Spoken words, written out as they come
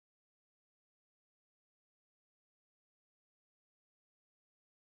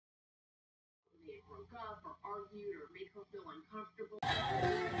up or argued or made her feel uncomfortable.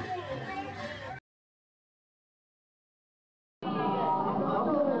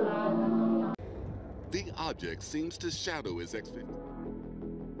 The object seems to shadow his X-15.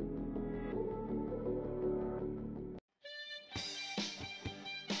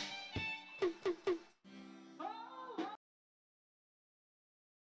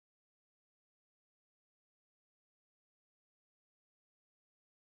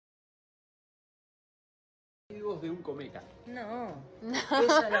 De un cometa. No. Esa es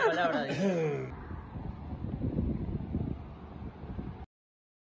la palabra de...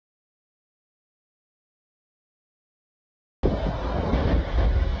 Oh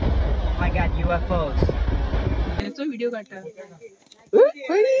my god, UFOs. Esto video काटा.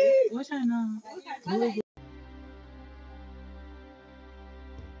 वो China.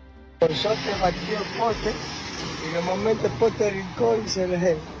 Por suerte batió el poste y en el momento el poste rincó y se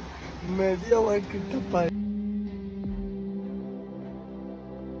le me dio el que tapar.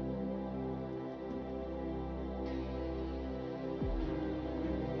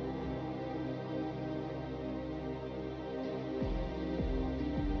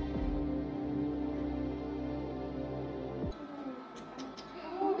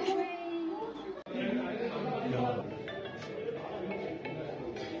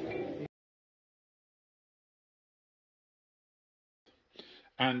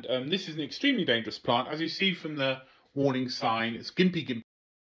 And this is an extremely dangerous plant. As you see from the warning sign, it's gimpy.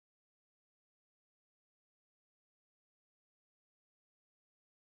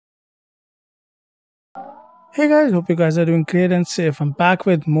 Hey guys, hope you guys are doing great and safe. I'm back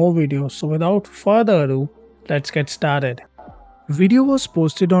with more videos. So without further ado, let's get started. Video was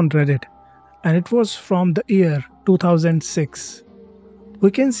posted on Reddit and it was from the year 2006.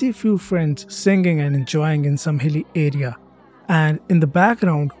 We can see few friends singing and enjoying in some hilly area. And in the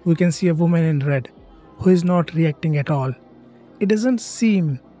background, we can see a woman in red who is not reacting at all. It doesn't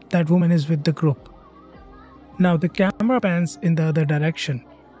seem that woman is with the group. Now the camera pans in the other direction,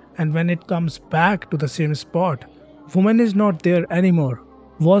 and when it comes back to the same spot, woman is not there anymore.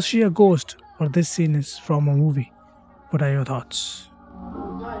 Was she a ghost or this scene is from a movie? What are your thoughts?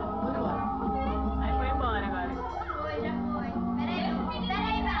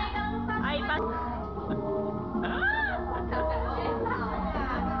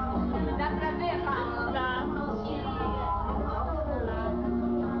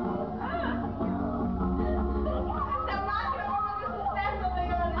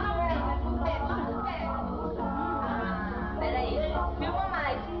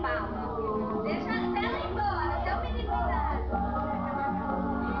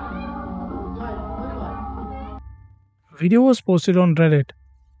 Video was posted on Reddit.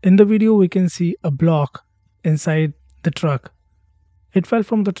 In the video we can see a block inside the truck. It fell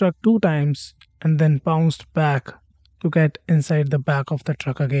from the truck 2 times and then bounced back to get inside the back of the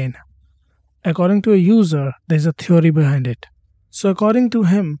truck again. According to a user, there is a theory behind it. So according to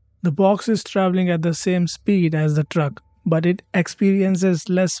him, the box is traveling at the same speed as the truck, but it experiences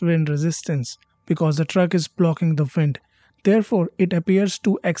less wind resistance because the truck is blocking the wind. Therefore, it appears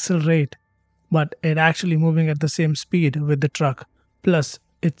to accelerate, but it actually moving at the same speed with the truck. Plus,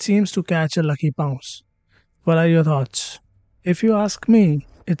 it seems to catch a lucky bounce. What are your thoughts? If you ask me,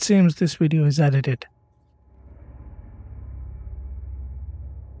 it seems this video is edited.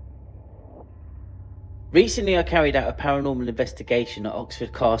 Recently I carried out a paranormal investigation at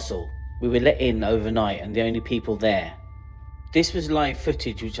Oxford Castle. We were let in overnight and the only people there. This was live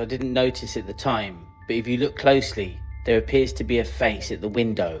footage which I didn't notice at the time, but if you look closely, there appears to be a face at the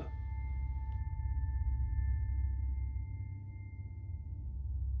window.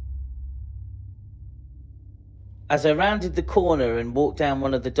 As I rounded the corner and walked down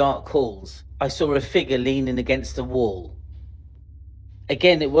one of the dark halls, I saw a figure leaning against the wall.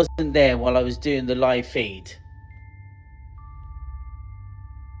 Again, it wasn't there while I was doing the live feed.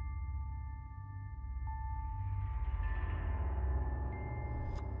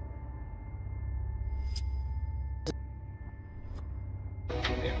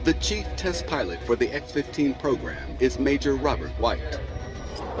 The chief test pilot for the X-15 program is Major Robert White.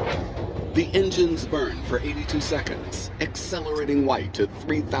 The engines burn for 82 seconds, accelerating White to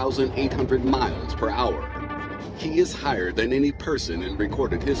 3,800 miles per hour. He is higher than any person in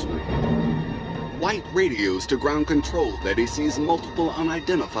recorded history. White radios to ground control that he sees multiple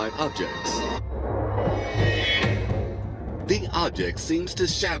unidentified objects. The object seems to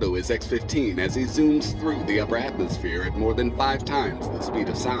shadow his X-15 as he zooms through the upper atmosphere at more than 5 times the speed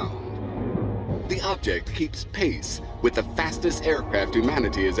of sound. The object keeps pace with the fastest aircraft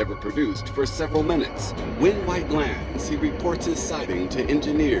humanity has ever produced for several minutes. When White lands, he reports his sighting to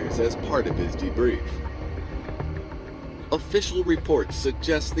engineers as part of his debrief. Official reports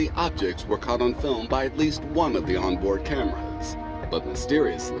suggest the objects were caught on film by at least one of the onboard cameras. But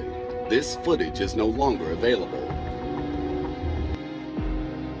mysteriously, this footage is no longer available.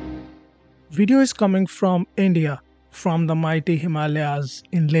 Video is coming from India, from the mighty Himalayas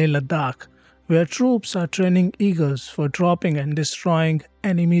in Leh Ladakh, where troops are training eagles for dropping and destroying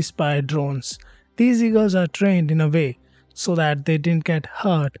enemy spy drones. These eagles are trained in a way so that they didn't get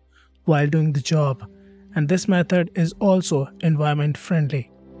hurt while doing the job, and this method is also environment friendly.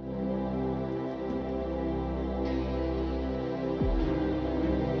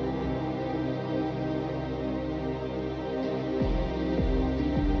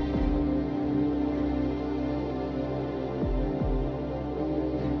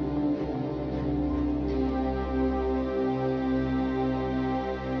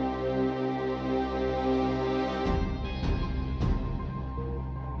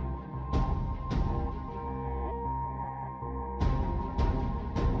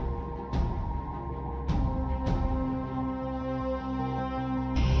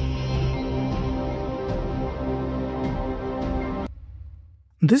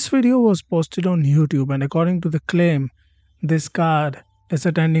 This video was posted on YouTube, and according to the claim, this car is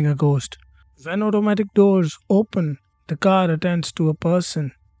attending a ghost. When automatic doors open, the car attends to a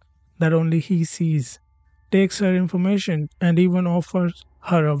person that only he sees, takes her information, and even offers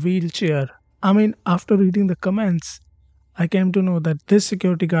her a wheelchair. I mean, after reading the comments, I came to know that this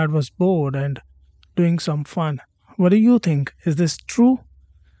security guard was bored and doing some fun. What do you think? Is this true?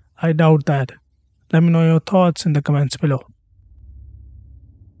 I doubt that. Let me know your thoughts in the comments below.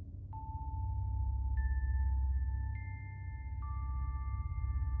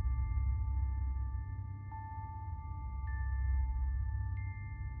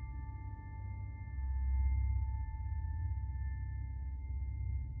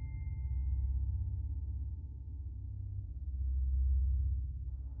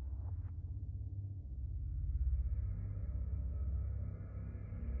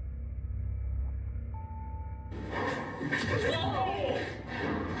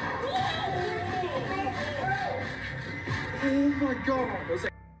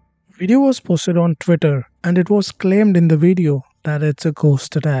 Video was posted on Twitter, and it was claimed in the video that it's a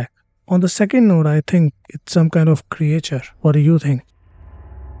ghost attack. On the second note, I think it's some kind of creature. What do you think?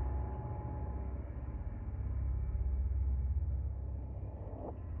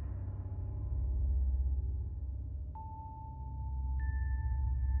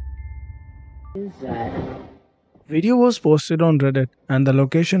 Video was posted on Reddit, and the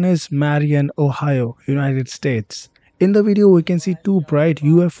location is Marion, Ohio, United States. In the video, we can see two bright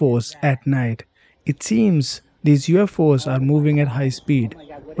UFOs at night. It seems these UFOs are moving at high speed,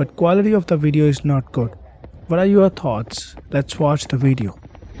 but quality of the video is not good. What are your thoughts? Let's watch the video.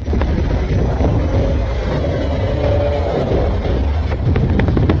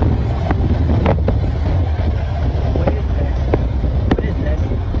 What is this?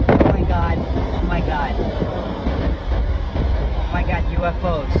 Oh my god. Oh my god. Oh my god,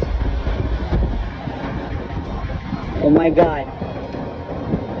 UFOs. Oh my god.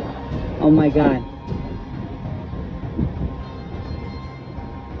 Oh my god.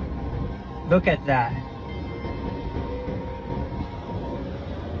 Look at that.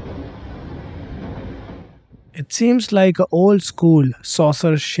 It seems like an old school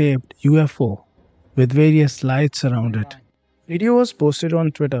saucer-shaped UFO with various lights around it. Video was posted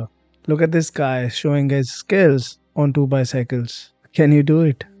on Twitter. Look at this guy showing his skills on 2 bicycles. Can you do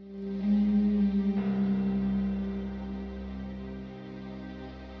it?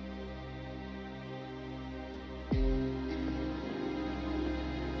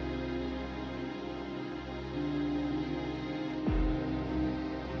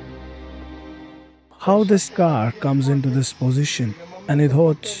 How this car comes into this position. Any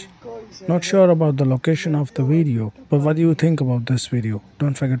thoughts? Not sure about the location of the video, but what do you think about this video?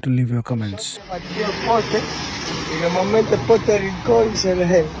 Don't forget to leave your comments. En el momento pote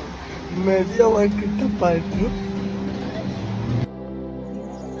rinconscere me dio anche tappato.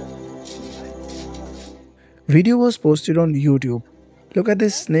 Video was posted on YouTube. Look at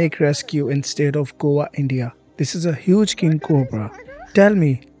this snake rescue in state of Goa, India. This is a huge king cobra. Tell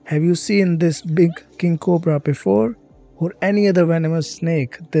me, have you seen this big king cobra before? Or any other venomous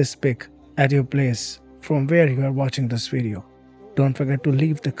snake this big at your place from where you are watching this video? Don't forget to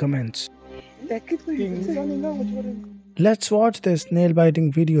leave the comments. Let's watch this nail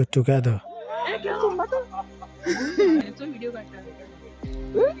biting video together. तो video काटता है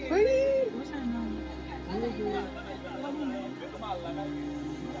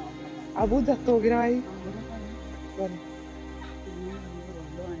अबू जातो वगैरे आई बरं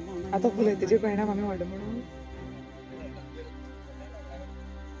आता फुलं त्याचे पहिना आम्ही वाढ म्हणून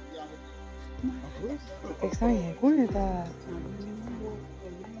एक सांग कोण येतात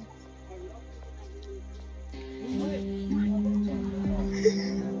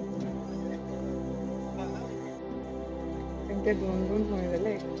त्यांच्या दोन दोन फोन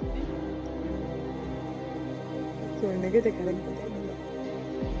झाले सोडणे घेते खरं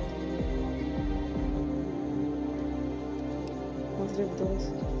dos.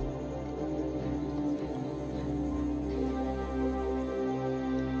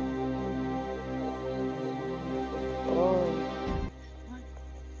 Oh.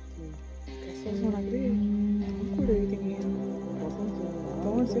 कैसा सोना रे? कुड़े इतनी है?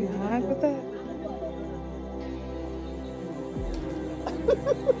 कौन से यहाँ पता है?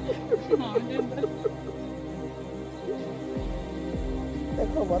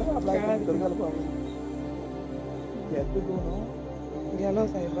 देखो बड़ा आप लाइक कर कर पाओ। क्या तो दोनों? Hello,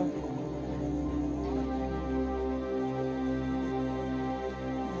 Saiba.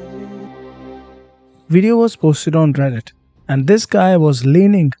 Video was posted on Reddit, and this guy was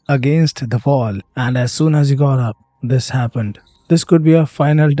leaning against the wall, and as soon as he got up, this happened. This could be a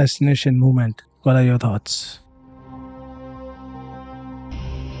final destination moment. What are your thoughts?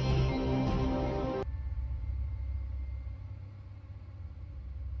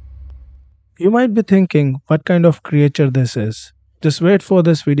 You might be thinking what kind of creature this is. Just wait for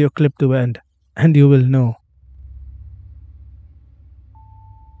this video clip to end and you will know.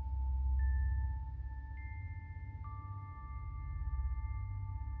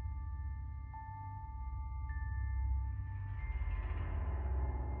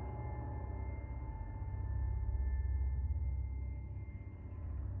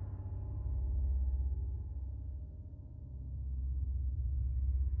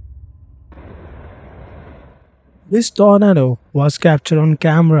 This tornado was captured on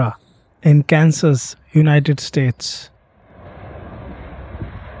camera in Kansas, United States.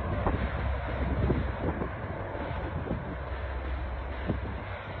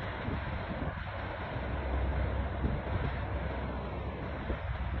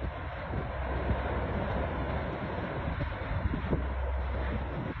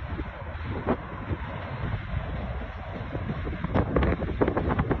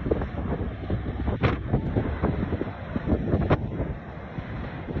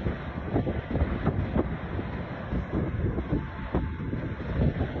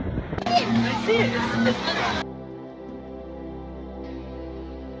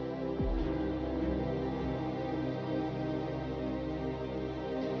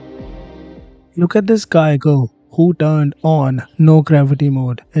 Look at this guy go, who turned on no gravity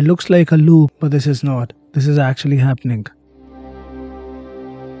mode. It looks like a loop, but this is not. This is actually happening.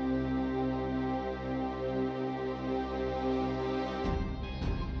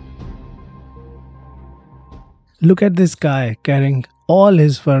 Look at this guy carrying all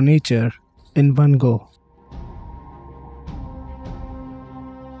his furniture in one go.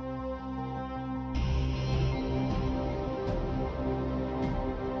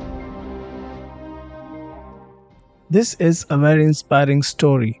 This is a very inspiring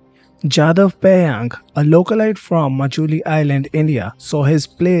story. Jadav Payang, a localite from Majuli Island, India, saw his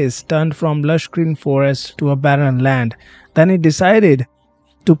place turned from lush green forest to a barren land. Then he decided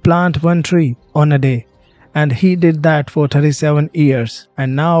to plant one tree on a day. And he did that for 37 years.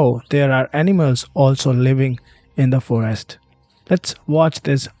 And now there are animals also living in the forest. Let's watch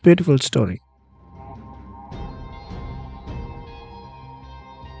this beautiful story.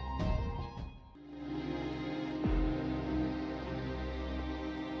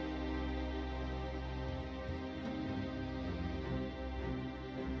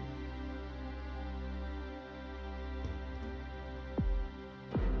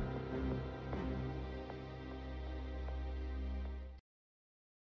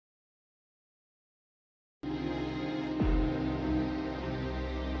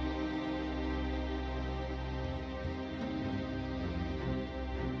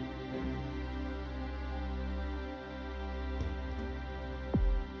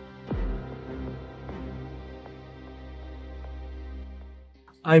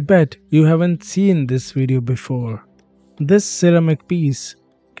 I bet you haven't seen this video before. This ceramic piece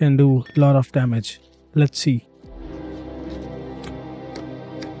can do a lot of damage. Let's see.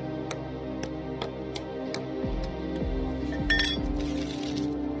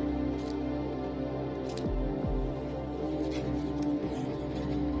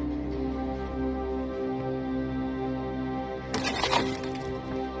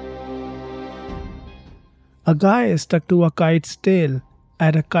 A guy is stuck to a kite's tail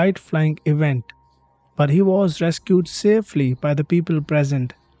at a kite flying event, but he was rescued safely by the people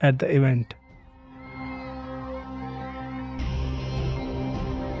present at the event.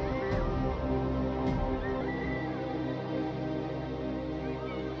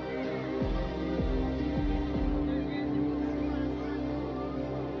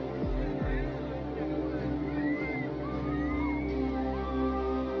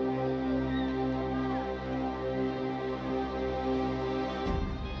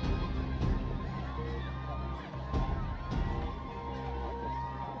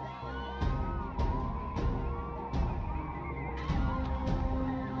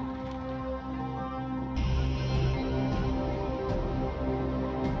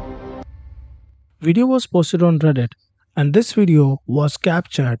 Video was posted on Reddit, and this video was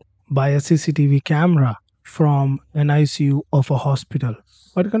captured by a CCTV camera from an ICU of a hospital.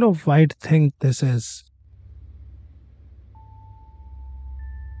 What kind of white thing this is?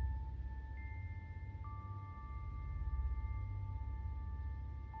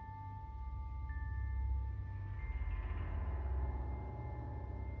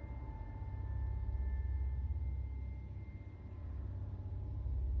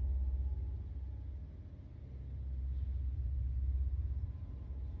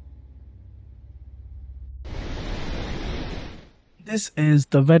 This is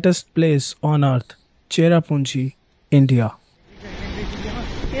the wettest place on earth, Cherrapunji, India.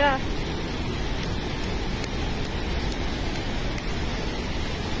 Yeah.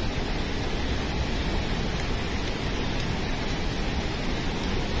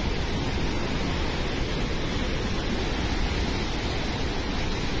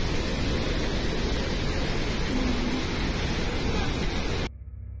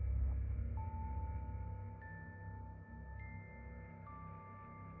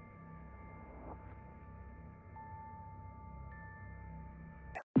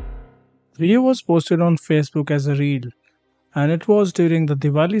 Video was posted on Facebook as a reel, and it was during the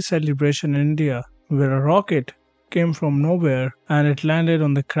Diwali celebration in India where a rocket came from nowhere and it landed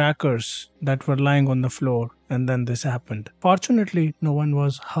on the crackers that were lying on the floor, and then this happened. Fortunately, no one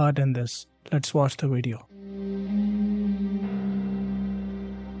was hurt in this. Let's watch the video.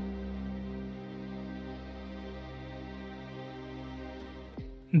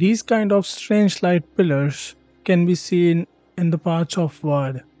 These kind of strange light pillars can be seen in the parts of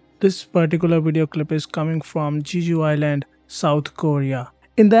world. This particular video clip is coming from Jeju Island, South Korea.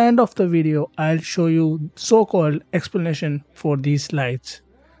 In the end of the video, I'll show you so-called explanation for these lights.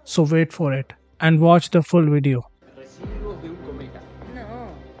 So wait for it and watch the full video. Esa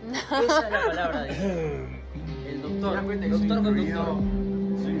es la palabra de el doctor conductor.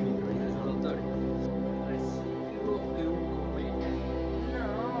 Doctor. Residuos de un cometa. No.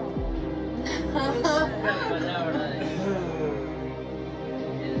 Esa es la palabra de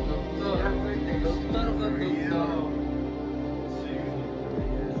el doctor conductor.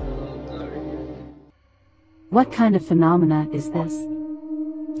 What kind of phenomena is this?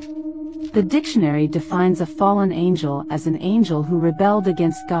 The dictionary defines a fallen angel as an angel who rebelled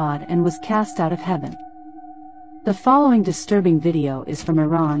against God and was cast out of heaven. The following disturbing video is from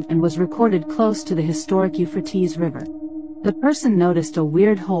Iran and was recorded close to the historic Euphrates River. The person noticed a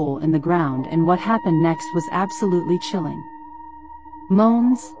weird hole in the ground, and what happened next was absolutely chilling.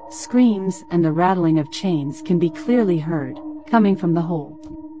 Moans, screams, and the rattling of chains can be clearly heard, coming from the hole.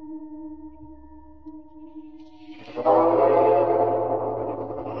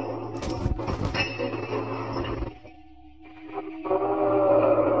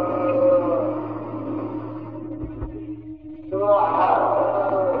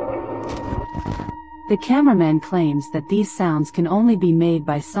 The cameraman claims that these sounds can only be made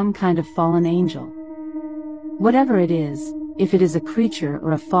by some kind of fallen angel. Whatever it is, if it is a creature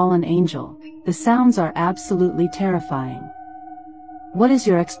or a fallen angel, the sounds are absolutely terrifying. What is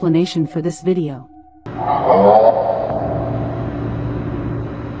your explanation for this video?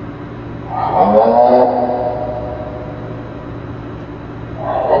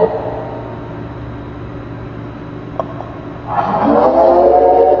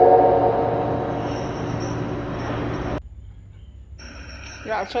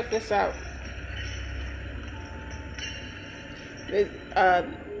 Y'all check this out.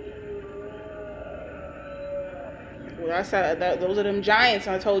 Well, I said those are them giants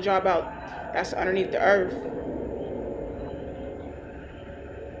I told y'all about. That's underneath the earth.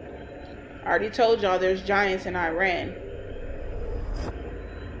 I already told y'all there's giants in Iran.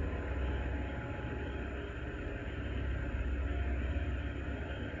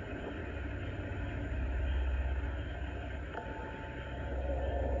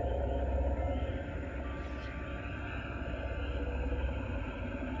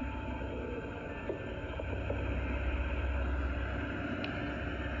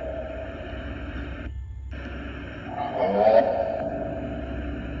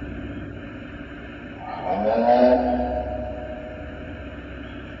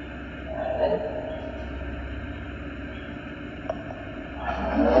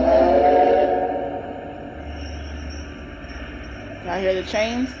 hear the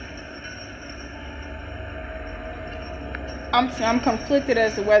chains. I'm conflicted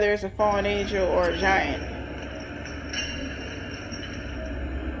as to whether it's a fallen angel or a giant.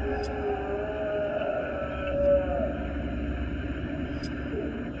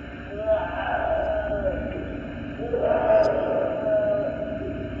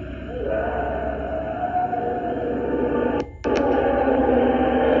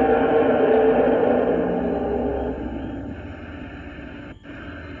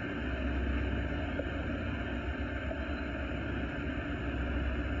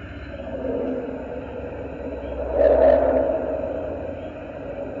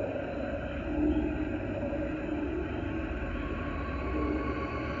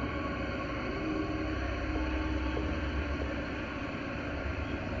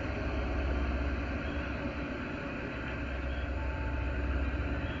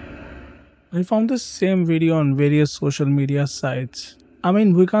 I found this same video on various social media sites. I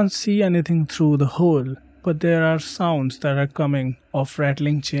mean, we can't see anything through the hole, but there are sounds that are coming of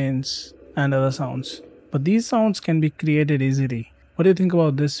rattling chains and other sounds. But these sounds can be created easily. What do you think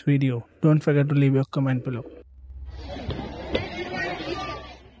about this video? Don't forget to leave your comment below.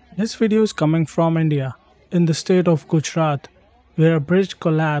 This video is coming from India, in the state of Gujarat, where a bridge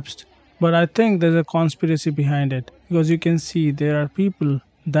collapsed. But I think there's a conspiracy behind it, because you can see there are people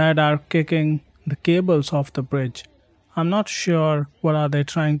that are kicking the cables off the bridge. I'm not sure what are they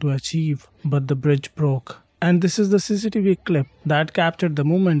trying to achieve, but the bridge broke. And this is the CCTV clip that captured the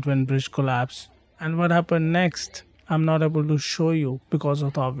moment when bridge collapsed. And what happened next, I'm not able to show you because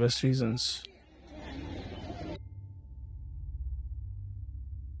of the obvious reasons.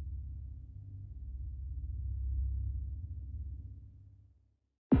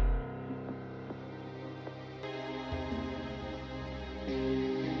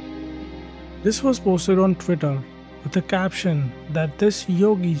 This was posted on Twitter with a caption that this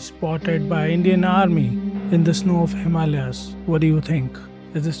yogi spotted by Indian army in the snow of Himalayas. What do you think?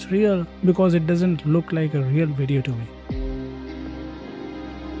 Is this real? Because it doesn't look like a real video to me.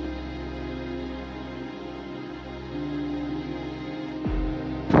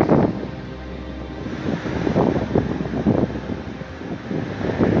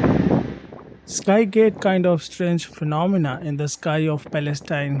 Skygate kind of strange phenomena in the sky of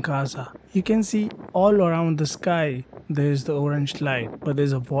Palestine, Gaza. You can see all around the sky there is the orange light, but there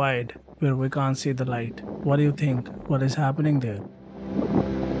is a void where we can't see the light. What do you think? What is happening there?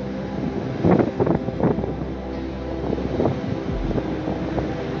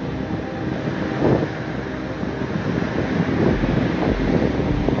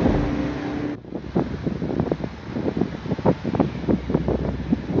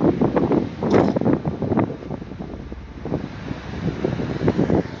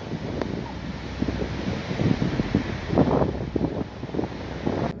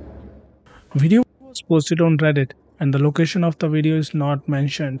 Video was posted on Reddit and the location of the video is not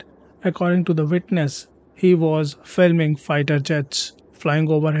mentioned. According to the witness, he was filming fighter jets flying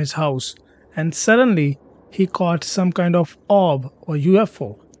over his house and suddenly he caught some kind of orb or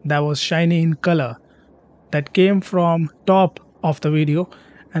UFO that was shiny in color that came from top of the video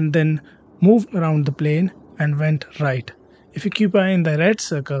and then moved around the plane and went right. If you keep an eye in the red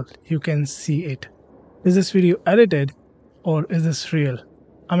circle, you can see it. Is this video edited or is this real?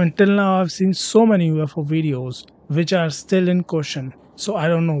 I mean, till now I've seen so many UFO videos which are still in question, so I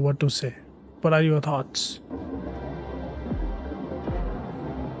don't know what to say. What are your thoughts?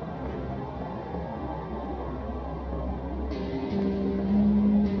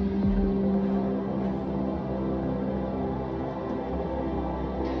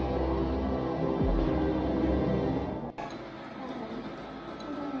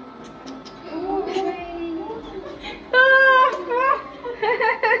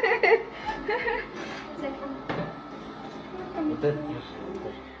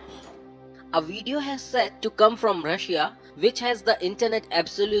 A video has said to come from Russia, which has the internet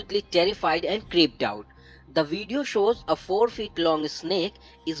absolutely terrified and creeped out. The video shows a 4 feet long snake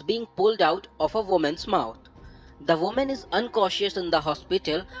is being pulled out of a woman's mouth. The woman is unconscious in the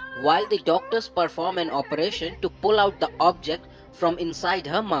hospital while the doctors perform an operation to pull out the object from inside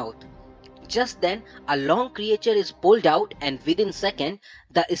her mouth. Just then, a long creature is pulled out and within seconds,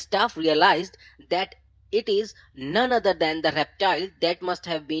 the staff realized that it is none other than the reptile that must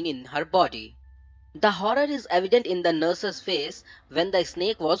have been in her body. The horror is evident in the nurse's face when the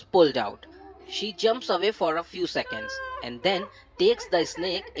snake was pulled out. She jumps away for a few seconds and then takes the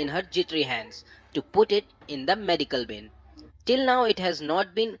snake in her jittery hands to put it in the medical bin. Till now it has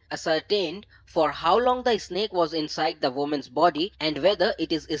not been ascertained for how long the snake was inside the woman's body and whether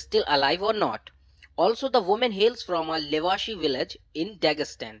it is still alive or not. Also, the woman hails from a Levashi village in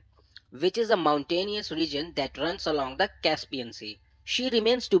Dagestan, which is a mountainous region that runs along the Caspian Sea. She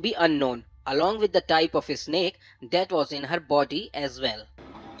remains to be unknown, along with the type of snake that was in her body as well.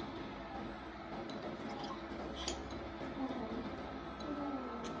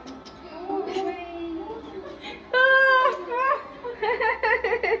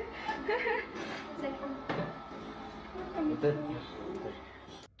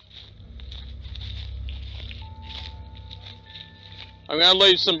 I'm going to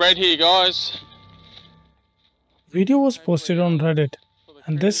leave some bread here, guys. Video was posted on Reddit,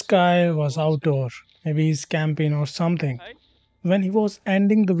 and this guy was outdoor. Maybe he's camping or something. When he was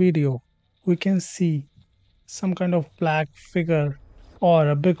ending the video, we can see some kind of black figure or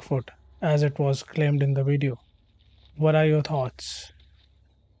a Bigfoot, as it was claimed in the video. What are your thoughts?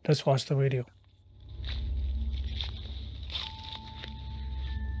 Let's watch the video.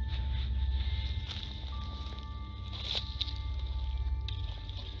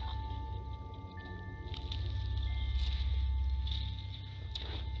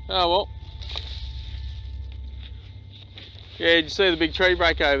 Oh well. Yeah, did you see the big tree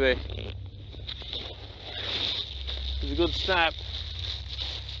break over there? It was a good snap.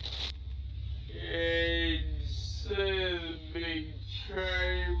 Yeah, did you see the big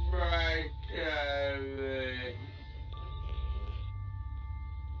tree break over there?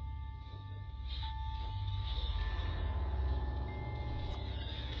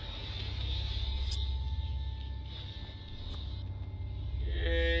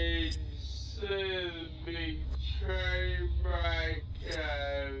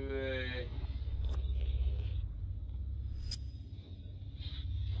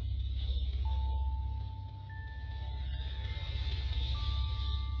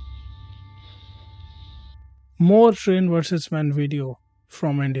 More train versus man video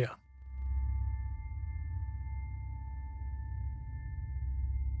from India.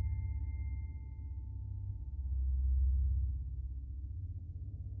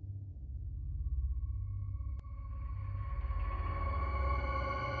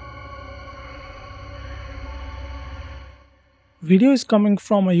 Video is coming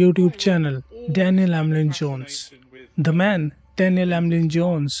from a YouTube channel, Daniel Amlin Jones. The man, Daniel Amlin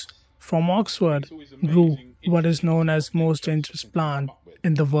Jones, from Oxford, grew what is known as most dangerous plant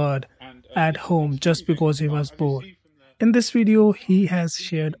in the world at home just because he was bored. In this video, he has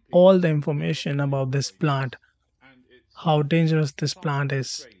shared all the information about this plant, how dangerous this plant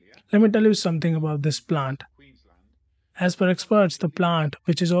is. Let me tell you something about this plant. As per experts, the plant,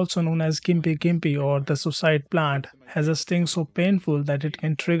 which is also known as gimpy gimpy or the suicide plant, has a sting so painful that it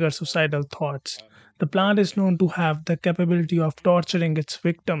can trigger suicidal thoughts. The plant is known to have the capability of torturing its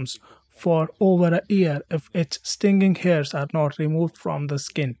victims for over a year if its stinging hairs are not removed from the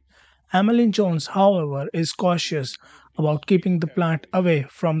skin. Amlin Jones, however, is cautious about keeping the plant away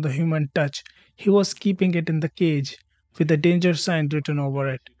from the human touch. He was keeping it in the cage with a danger sign written over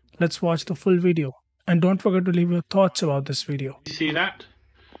it. Let's watch the full video. And don't forget to leave your thoughts about this video. You see that?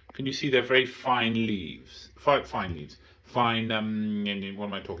 Can you see they're very fine leaves? Fine leaves. Fine, what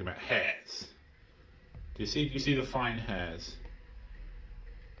am I talking about? Hairs. Do you see the fine hairs?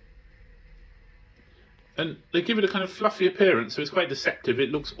 And they give it a kind of fluffy appearance, so it's quite deceptive.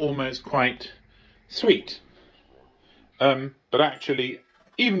 It looks almost quite sweet. But actually,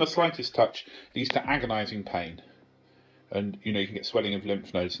 even the slightest touch leads to agonizing pain. And, you can get swelling of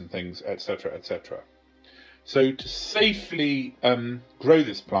lymph nodes and things, etc., etc. So to safely grow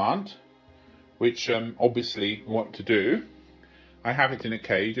this plant, which obviously we want to do, I have it in a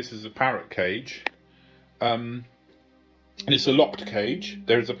cage. This is a parrot cage. And it's a locked cage.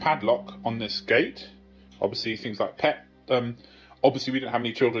 There is a padlock on this gate. Obviously, things like pet. Obviously, we don't have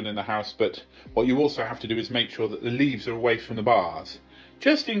any children in the house, but what you also have to do is make sure that the leaves are away from the bars,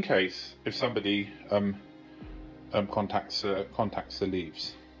 just in case if somebody contacts the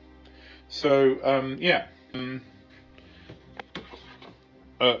leaves. So yeah,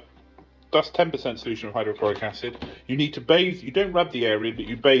 that's 10% solution of hydrochloric acid. You need to bathe. You don't rub the area, but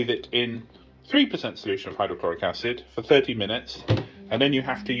you bathe it in 3% solution of hydrochloric acid for 30 minutes, and then you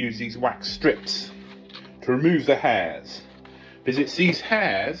have to use these wax strips to remove the hairs. Because it's these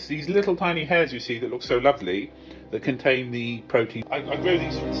hairs, these little tiny hairs you see that look so lovely, that contain the protein. I grow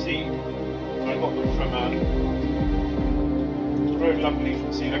these from seed. I got them from grow lovely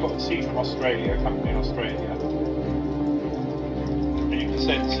from seed. I got the seed from Australia, a company in Australia. And you can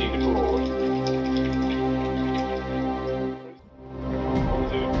send seed abroad.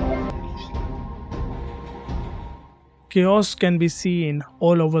 Chaos can be seen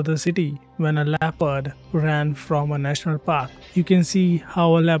all over the city when a leopard ran from a national park. You can see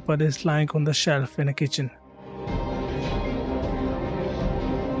how a leopard is lying on the shelf in a kitchen.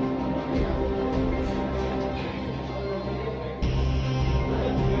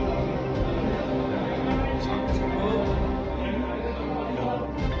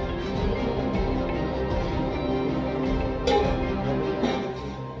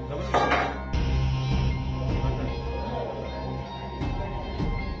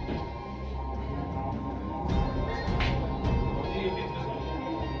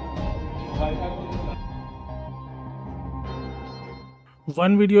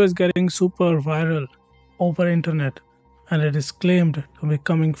 One video is getting super viral over internet and it is claimed to be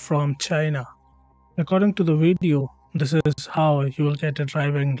coming from China. According to the video, this is how you will get a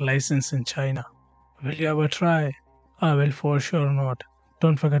driving license in China. Will you ever try? I will for sure not.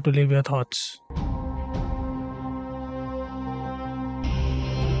 Don't forget to leave your thoughts.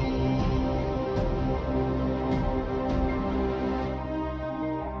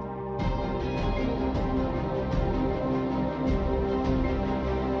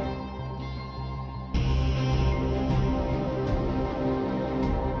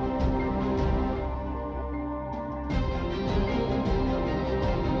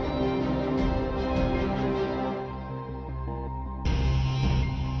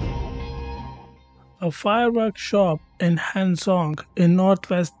 A fireworks shop in Hansong in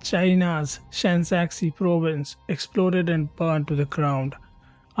northwest China's Shanxi province exploded and burned to the ground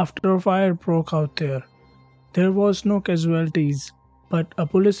after a fire broke out there. There was no casualties, but a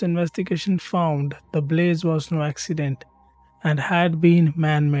police investigation found the blaze was no accident and had been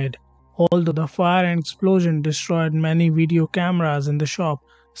man-made. Although the fire and explosion destroyed many video cameras in the shop,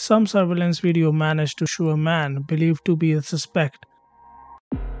 some surveillance video managed to show a man believed to be a suspect.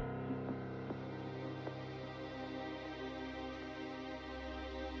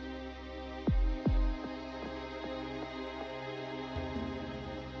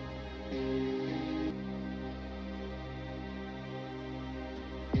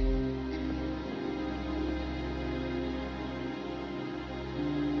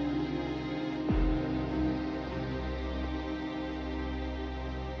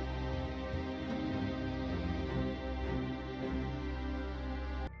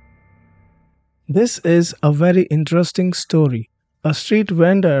 This is a very interesting story. A street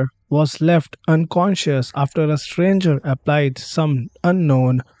vendor was left unconscious after a stranger applied some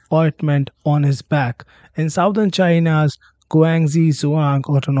unknown ointment on his back in southern China's Guangxi Zhuang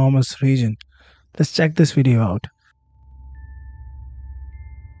Autonomous Region. Let's check this video out.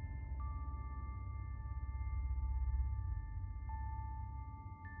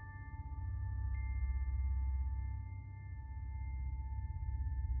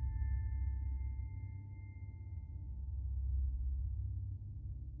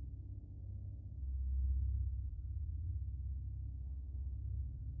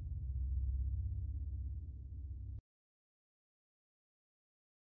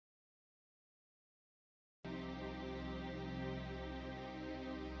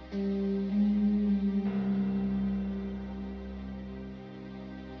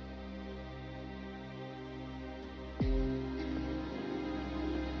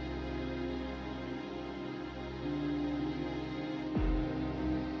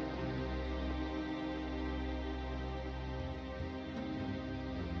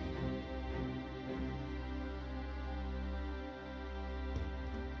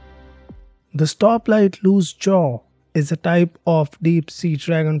 The stoplight loose jaw is a type of deep-sea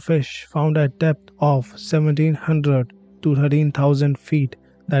dragonfish found at depth of 1700 to 13,000 feet,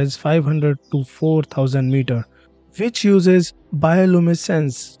 that is 500 to 4,000 meters, which uses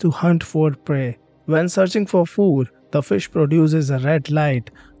bioluminescence to hunt for prey. When searching for food, the fish produces a red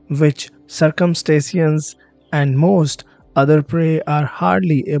light which crustaceans and most other prey are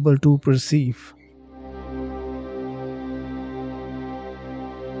hardly able to perceive.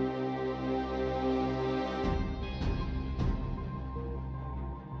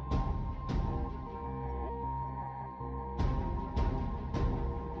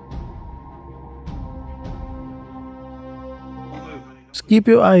 Just keep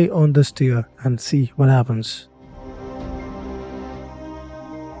your eye on the steer and see what happens.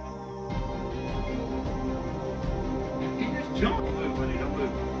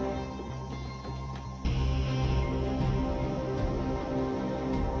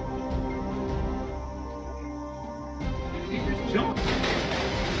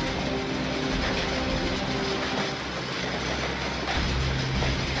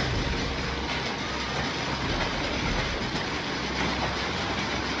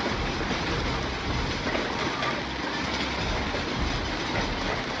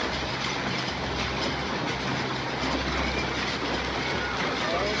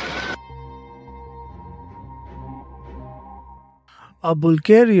 A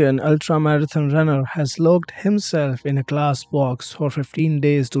Bulgarian ultramarathon runner has locked himself in a glass box for 15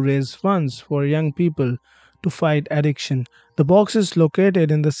 days to raise funds for young people to fight addiction. The box is located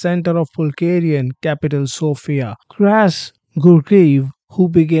in the center of Bulgarian capital Sofia. Kras Gurgiev, who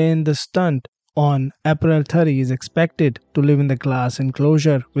began the stunt on April 30, is expected to live in the glass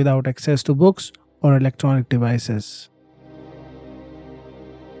enclosure without access to books or electronic devices.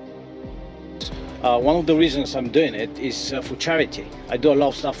 One of the reasons I'm doing it is for charity. I do a lot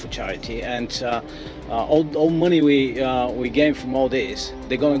of stuff for charity, and all money we gain from all this,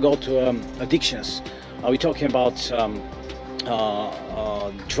 they're gonna go to addictions. We're talking about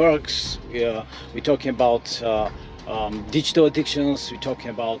drugs. We're talking about digital addictions. We're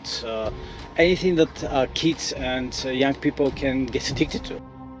talking about anything that kids and young people can get addicted to.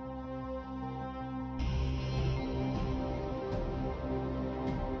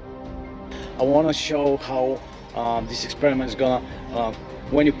 I want to show how this experiment is gonna,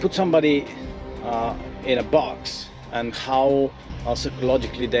 when you put somebody in a box, and how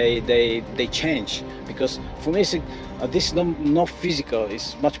psychologically they change. Because for me, this is not physical;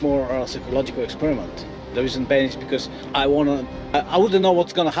 it's much more a psychological experiment. The reason being is because I wouldn't know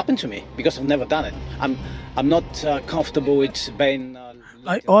what's gonna happen to me because I've never done it. I'm not comfortable with being.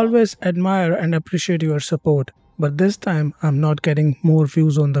 I always admire and appreciate your support. But this time I'm not getting more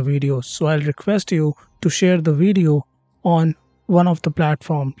views on the videos, so I'll request you to share the video on one of the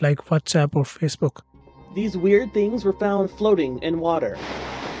platforms like WhatsApp or Facebook. These weird things were found floating in water.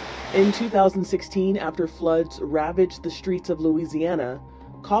 In 2016, after floods ravaged the streets of Louisiana,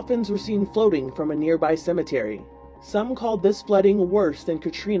 coffins were seen floating from a nearby cemetery. Some called this flooding worse than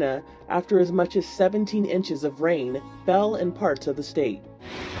Katrina after as much as 17 inches of rain fell in parts of the state.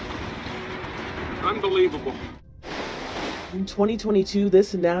 Unbelievable. In 2022,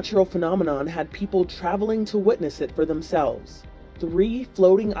 this natural phenomenon had people traveling to witness it for themselves. 3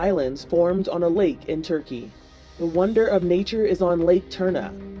 floating islands formed on a lake in Turkey. The wonder of nature is on Lake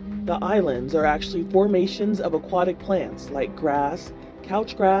Turna. The islands are actually formations of aquatic plants like grass,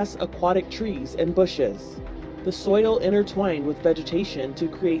 couch grass, aquatic trees, and bushes. The soil intertwined with vegetation to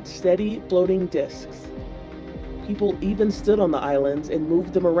create steady floating discs. People even stood on the islands and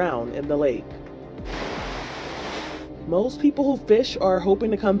moved them around in the lake. Most people who fish are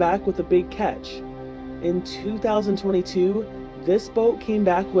hoping to come back with a big catch. In 2022, this boat came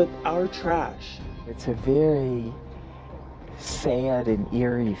back with our trash. It's a very sad and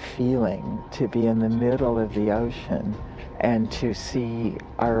eerie feeling to be in the middle of the ocean and to see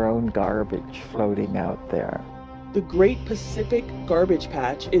our own garbage floating out there. The Great Pacific Garbage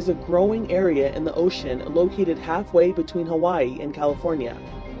Patch is a growing area in the ocean located halfway between Hawaii and California.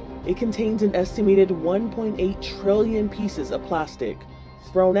 It contains an estimated 1.8 trillion pieces of plastic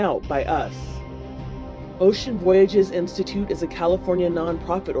thrown out by us. Ocean Voyages Institute is a California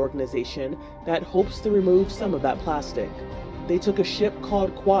nonprofit organization that hopes to remove some of that plastic. They took a ship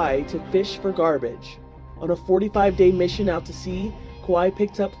called Kauai to fish for garbage. On a 45-day mission out to sea, Kauai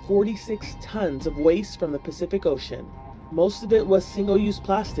picked up 46 tons of waste from the Pacific Ocean. Most of it was single-use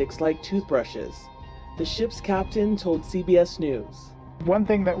plastics like toothbrushes. The ship's captain told CBS News. One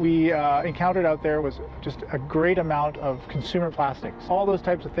thing that we encountered out there was just a great amount of consumer plastics. All those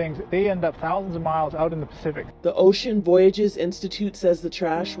types of things, they end up thousands of miles out in the Pacific. The Ocean Voyages Institute says the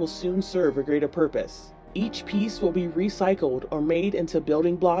trash will soon serve a greater purpose. Each piece will be recycled or made into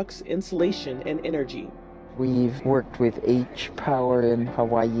building blocks, insulation, and energy. We've worked with H-Power in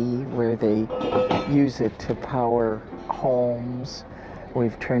Hawaii, where they use it to power homes.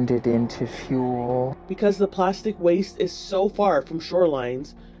 We've turned it into fuel. Because the plastic waste is so far from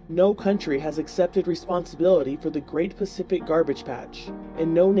shorelines, no country has accepted responsibility for the Great Pacific Garbage Patch,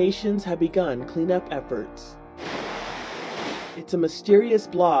 and no nations have begun cleanup efforts. It's a mysterious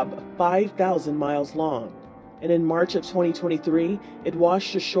blob 5,000 miles long, and in March of 2023, it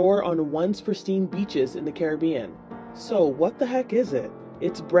washed ashore on once pristine beaches in the Caribbean. So what the heck is it?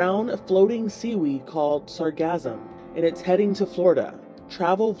 It's brown floating seaweed called sargassum, and it's heading to Florida.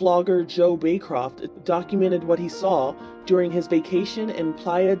 Travel vlogger Joe Baycroft documented what he saw during his vacation in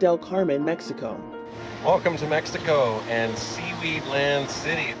Playa del Carmen, Mexico. Welcome to Mexico and Seaweed Land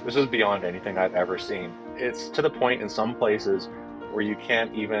City. This is beyond anything I've ever seen. It's to the point in some places where you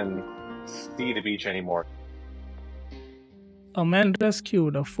can't even see the beach anymore. A man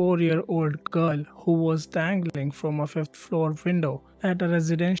rescued a 4-year-old girl who was dangling from a 5th-floor window at a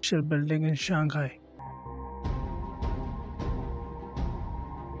residential building in Shanghai.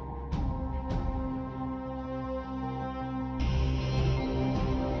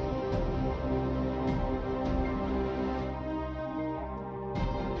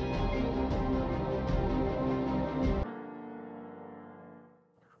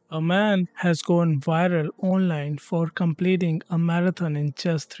 A man has gone viral online for completing a marathon in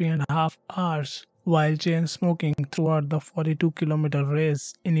just 3.5 hours while chain smoking throughout the 42-kilometer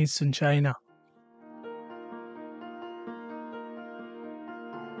race in eastern China.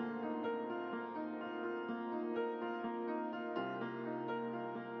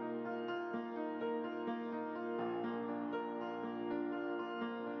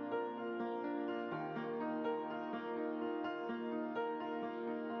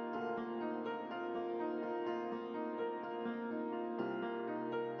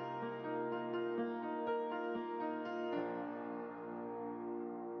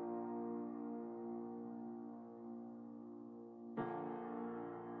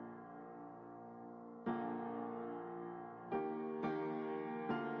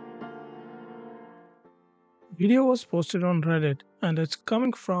 Video was posted on Reddit and it's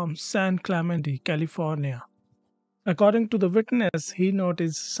coming from San Clemente, California. According to the witness, he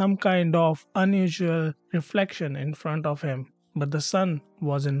noticed some kind of unusual reflection in front of him, but the sun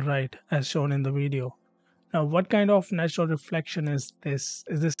wasn't right as shown in the video. Now, what kind of natural reflection is this?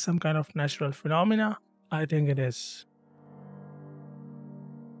 Is this some kind of natural phenomena? I think it is.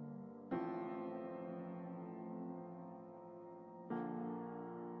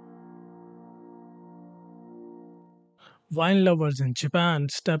 Wine lovers in Japan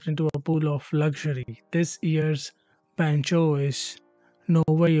stepped into a pool of luxury. This year's Bancho is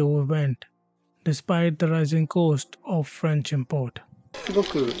Novayo event, despite the rising cost of French import. すご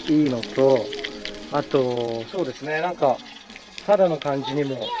くいいのと、あと、そうですね、なんか、肌の感じに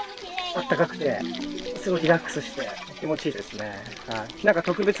もあったかくて、すごいリラックスして気持ちいいですね。はい。なんか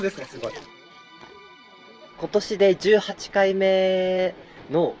特別ですね、すごい。今年で18回目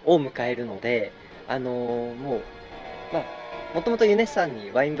のを迎えるので、もう、もともとユネッサン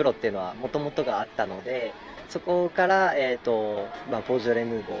にワイン風呂っていうのはもともとがあったので、そこから、ボージョレ・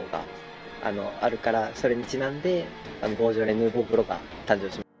ヌーボーがあるから、それにちなんで、ボージョレ・ヌーボー風呂が誕生しま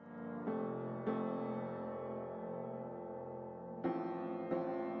した。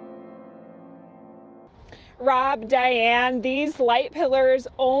Rob, Diane, these light pillars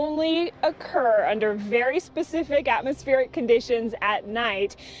only occur under very specific atmospheric conditions at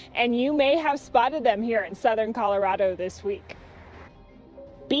night, and you may have spotted them here in southern Colorado this week.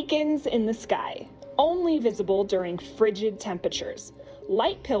 Beacons in the sky, only visible during frigid temperatures.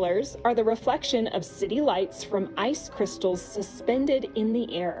 Light pillars are the reflection of city lights from ice crystals suspended in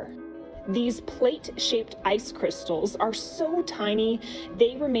the air. These plate-shaped ice crystals are so tiny,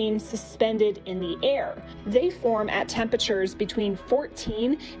 they remain suspended in the air. They form at temperatures between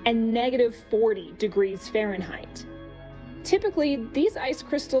 14 and -40 degrees Fahrenheit. Typically, these ice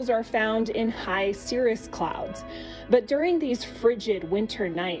crystals are found in high cirrus clouds, but during these frigid winter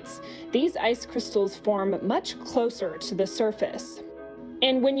nights, these ice crystals form much closer to the surface.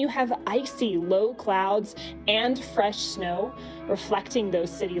 And when you have icy low clouds and fresh snow reflecting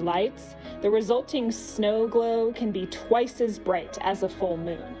those city lights, the resulting snow glow can be twice as bright as a full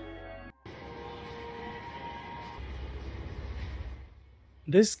moon.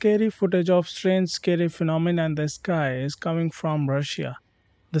 This scary footage of strange scary phenomena in the sky is coming from Russia.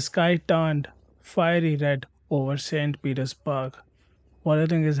 The sky turned fiery red over St. Petersburg. What do you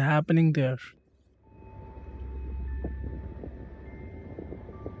think is happening there?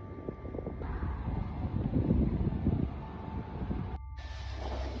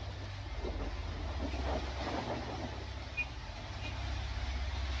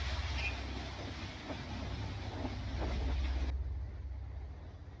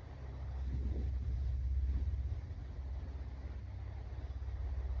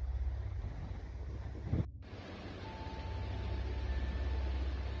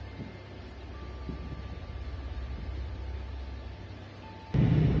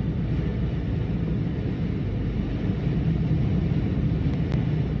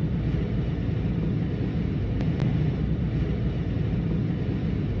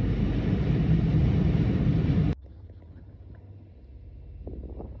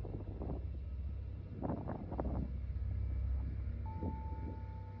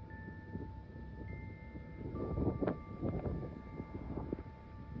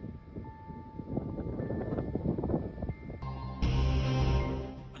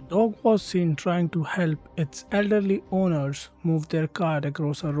 A dog was seen trying to help its elderly owners move their cart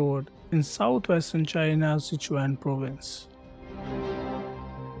across a road in southwestern China's Sichuan province.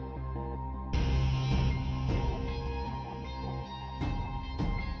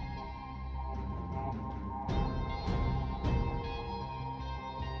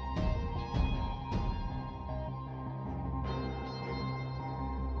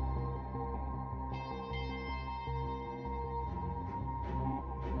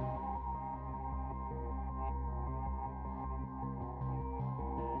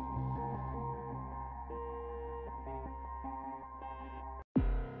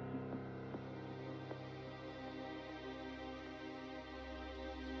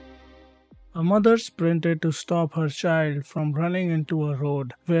 A mother sprinted to stop her child from running into a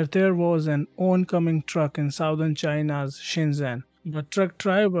road where there was an oncoming truck in southern China's Shenzhen. The truck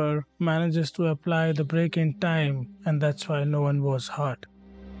driver manages to apply the brake in time, and that's why no one was hurt.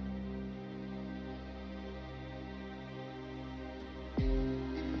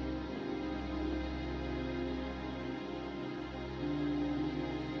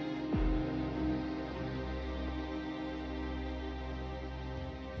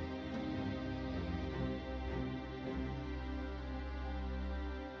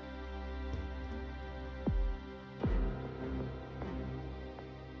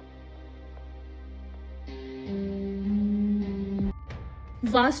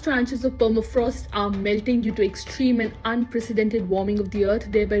 Vast tranches of permafrost are melting due to extreme and unprecedented warming of the earth,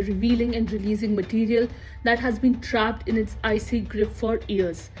 thereby revealing and releasing material that has been trapped in its icy grip for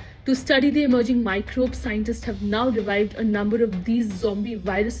years. To study the emerging microbes, scientists have now revived a number of these zombie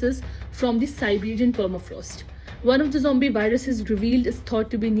viruses from the Siberian permafrost. One of the zombie viruses revealed is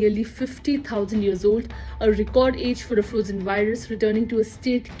thought to be nearly 50,000 years old, a record age for a frozen virus returning to a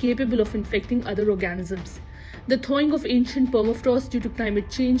state capable of infecting other organisms. The thawing of ancient permafrost due to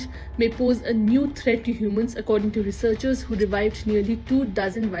climate change may pose a new threat to humans, according to researchers who revived nearly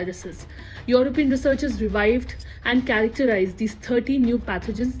 24 viruses. European researchers revived and characterized these 30 new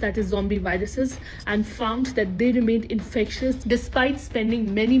pathogens, that is zombie viruses, and found that they remained infectious despite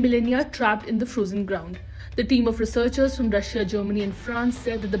spending many millennia trapped in the frozen ground. The team of researchers from Russia, Germany and France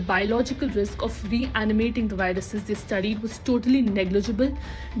said that the biological risk of reanimating the viruses they studied was totally negligible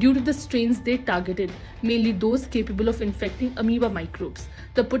due to the strains they targeted, mainly those capable of infecting amoeba microbes.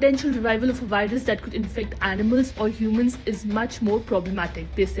 The potential revival of a virus that could infect animals or humans is much more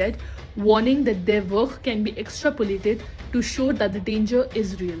problematic, they said, warning that their work can be extrapolated to show that the danger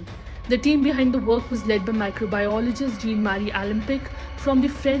is real. The team behind the work was led by microbiologist Jean-Marie Olympic from the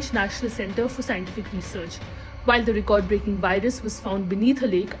French National Center for Scientific Research. While the record-breaking virus was found beneath a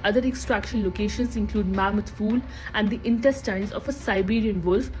lake, other extraction locations include mammoth wool and the intestines of a Siberian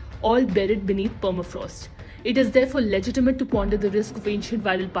wolf, all buried beneath permafrost. It is therefore legitimate to ponder the risk of ancient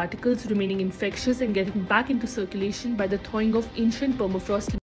viral particles remaining infectious and getting back into circulation by the thawing of ancient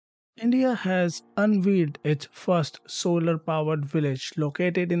permafrost. India has unveiled its first solar-powered village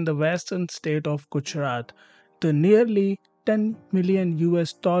located in the western state of Gujarat. The nearly $10 million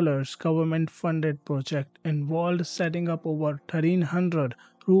government-funded project involved setting up over 1,300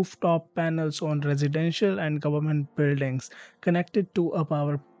 rooftop panels on residential and government buildings connected to a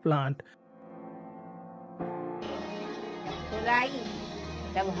power plant.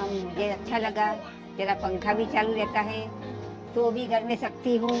 तब हम मुझे अच्छा लगा, तेरा पंखा भी चालू रहता है, तो भी घर में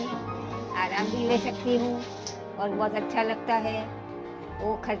सकती हूँ, आराम भी ले सकती हूँ और बहुत अच्छा लगता है।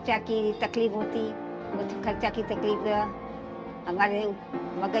 वो खर्चा की तकलीफ होती, वो खर्चा की तकलीफ हमारे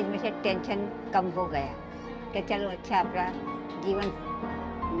मगज में से टेंशन कम हो गया कि चलो अच्छा अपना जीवन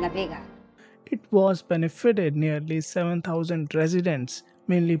नभेगा। It was benefited nearly 7,000 residents,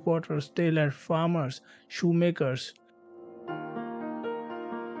 mainly potters, tailors, farmers, shoemakers.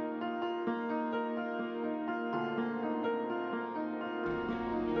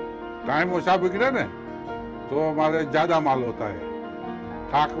 Time ओछा बिगड़े ना तो हमारे ज्यादा माल होता है,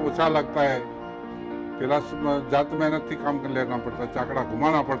 थाक ओछा लगता है, प्लस ज्यादा मेहनत थी काम कर लेना पड़ता, चाकड़ा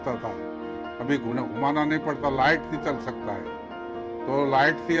घुमाना पड़ता था, अभी घुमाना नहीं पड़ता, लाइट थी चल सकता है, तो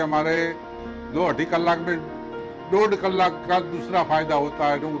लाइट थी हमारे 2-2.5 कलाक में 1.5 कलाक का दूसरा फायदा होता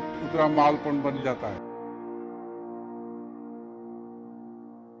है, तो उतना मालपन बन जाता है।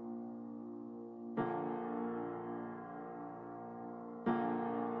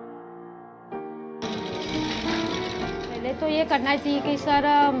 तो ये करना चाहिए कि सर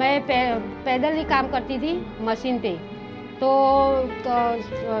मैं पैदल ही काम करती थी मशीन पे, तो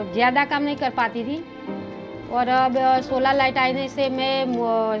ज़्यादा काम नहीं कर पाती थी, और अब सोलर लाइट आने से मैं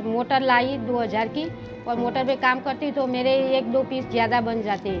मोटर लाई 2000 की, और मोटर पे काम करती तो मेरे 1-2 पीस ज़्यादा बन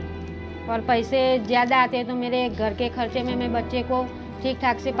जाते और पैसे ज़्यादा आते, तो मेरे घर के खर्चे में मैं बच्चे को ठीक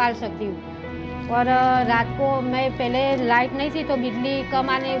ठाक से पाल सकती हूँ। और रात को मैं पहले लाइट नहीं थी तो बिजली कम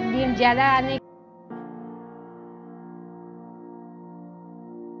आने, बिल ज़्यादा आने।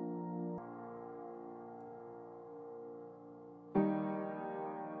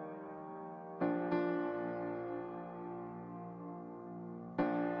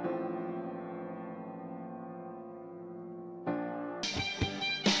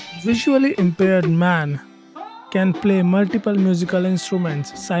 Visually impaired man can play multiple musical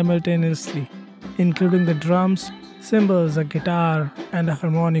instruments simultaneously, including the drums, cymbals, a guitar, and a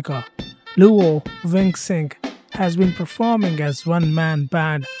harmonica. Luo Wing-Sing has been performing as one-man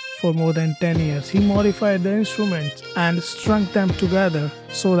band for more than 10 years. He modified the instruments and strung them together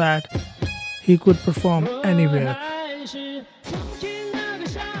so that he could perform anywhere.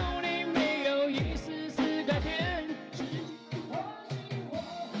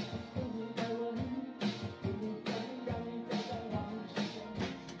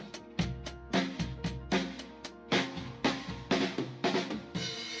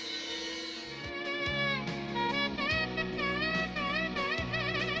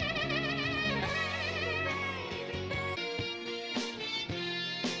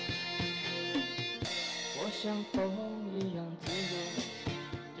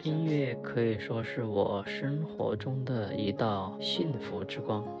音乐可以说是我生活中的一道幸福之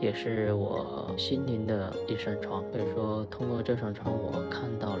光，也是我心灵的一扇窗。所以说，通过这扇窗，我看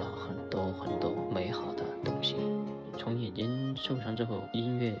到了很多美好的东西。从眼睛受伤之后，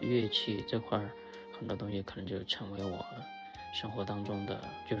音乐乐器这块很多东西可能就成为我生活当中的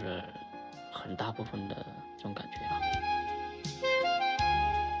就是很大部分的这种感觉了。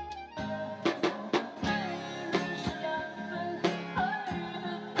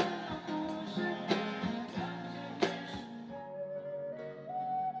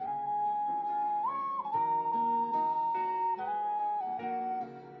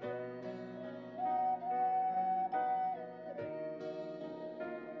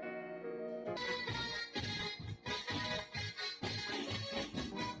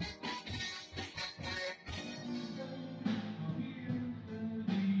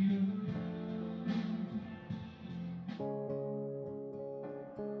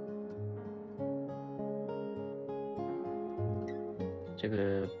这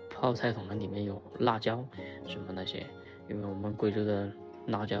个泡菜桶呢里面有辣椒什么那些，因为我们贵州的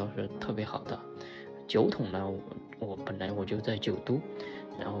辣椒是特别好的。酒桶呢，我本来我就在9都，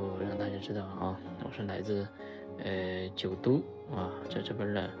然后让大家知道啊，我是来自9都啊，在这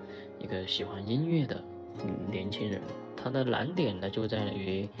边的一个喜欢音乐的年轻人。他的难点呢就在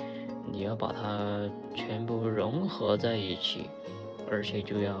于你要把它全部融合在一起，而且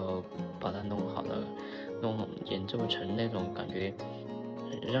就要把它弄好的，演奏成那种感觉。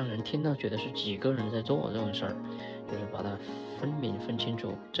让人听到觉得是几个人在做这种事儿，就是把它分清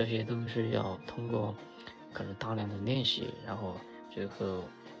楚，这些都是要通过可能大量的练习，然后最后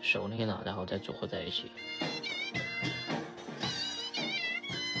熟练了，然后再组合在一起。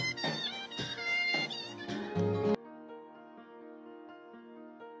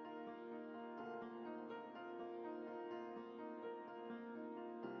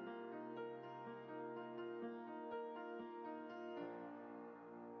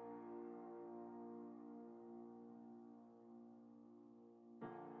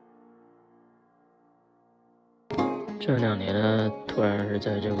这2年呢，突然是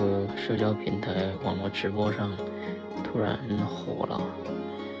在这个社交平台、网络直播上突然火了，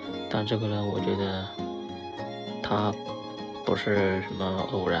但这个呢，我觉得它不是什么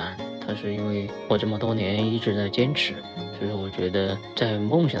偶然，它是因为我这么多年一直在坚持，所以我觉得在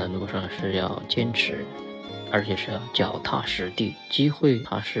梦想的路上是要坚持，而且是要脚踏实地。机会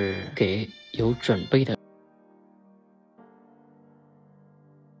它是给有准备的。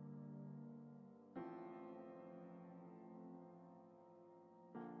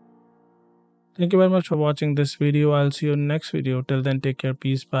Thank you very much for watching this video. I'll see you in the next video. Till then, take care,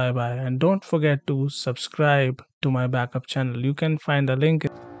 peace, bye bye. And don't forget to subscribe to my backup channel. You can find a link.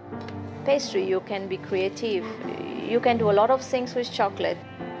 Pastry, you can be creative. You can do a lot of things with chocolate.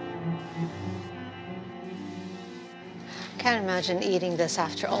 Can't imagine eating this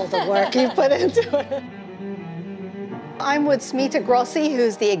after all the work you put into it. I'm with Smita Grossi,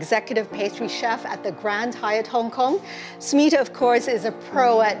 who's the executive pastry chef at the Grand Hyatt Hong Kong. Smita, of course, is a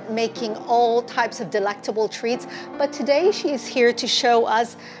pro at making all types of delectable treats, but today she is here to show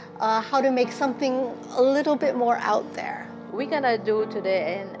us how to make something a little bit more out there. We're gonna do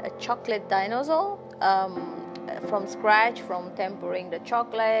today a chocolate dinosaur from scratch, from tempering the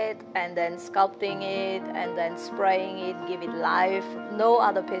chocolate and then sculpting it and then spraying it, give it life. No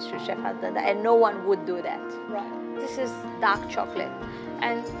other pastry chef has done that, and no one would do that. Right. This is dark chocolate.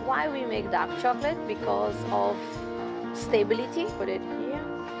 And why we make dark chocolate? Because of stability. Put it here.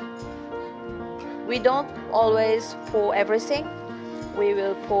 We don't always pour everything. We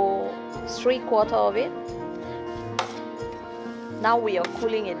will pour 3/4 of it. Now we are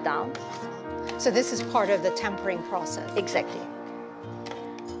cooling it down. So this is part of the tempering process. Exactly.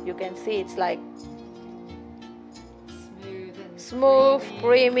 You can see it's like smooth,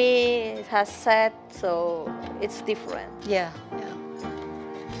 creamy, it has set, so it's different. Yeah, yeah.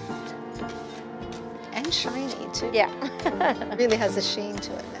 And shiny too. Yeah. It really has a sheen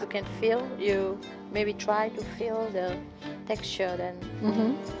to it now. You can feel, you maybe try to feel the texture then.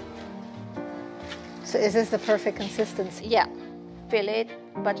 So is this the perfect consistency? Yeah. fill it,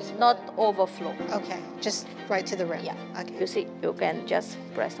 but not overflow. Okay, just right to the rim. Yeah. Okay. You see, you can just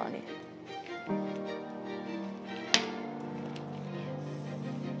press on it.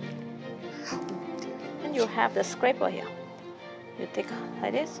 And you have the scraper here. You take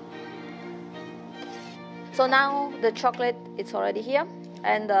like this. So now the chocolate is already here,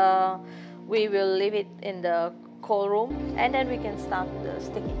 and we will leave it in the cold room, and then we can start the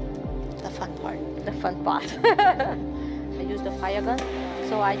sticking. The fun part. The fun part. I use the fire gun,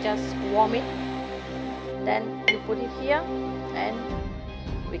 so I just warm it. Then you put it here, and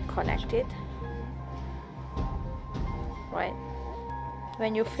we connect it. Right.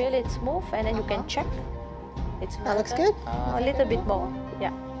 When you feel it's move, and then you can check. It's that looks good. A little bit more.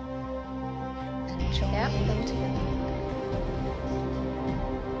 Yeah. Yeah.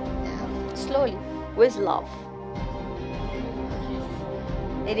 Slowly, with love.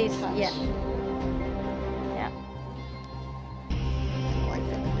 It is, yeah. Yeah.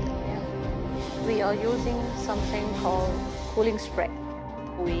 We are using something called cooling spray.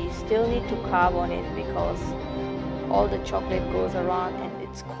 We still need to carve on it because all the chocolate goes around and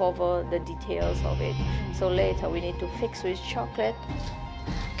it's cover the details of it. So later we need to fix with chocolate.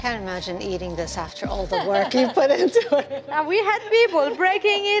 Can't imagine eating this after all the work you put into it. We had people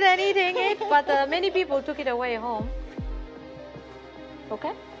breaking it and eating it, but many people took it away home.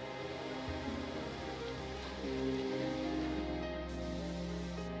 Okay?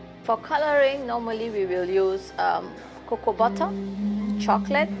 For coloring, normally we will use cocoa butter,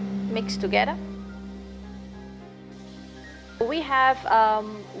 chocolate mixed together. We have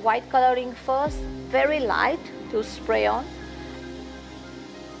white coloring first, very light to spray on.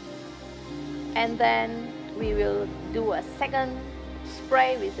 And then we will do a second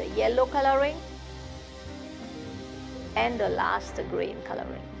spray with the yellow coloring and the last green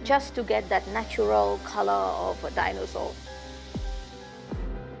coloring, just to get that natural color of a dinosaur.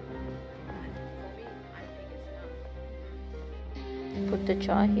 Put the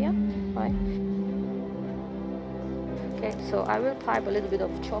jar here, right? Okay, so I will pipe a little bit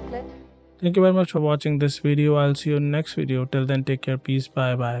of chocolate. Thank you very much for watching this video. I'll see you in the next video. Till then, take care, peace,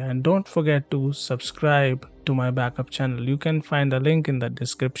 bye bye, and don't forget to subscribe to my backup channel. You can find the link in the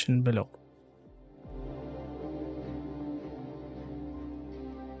description below.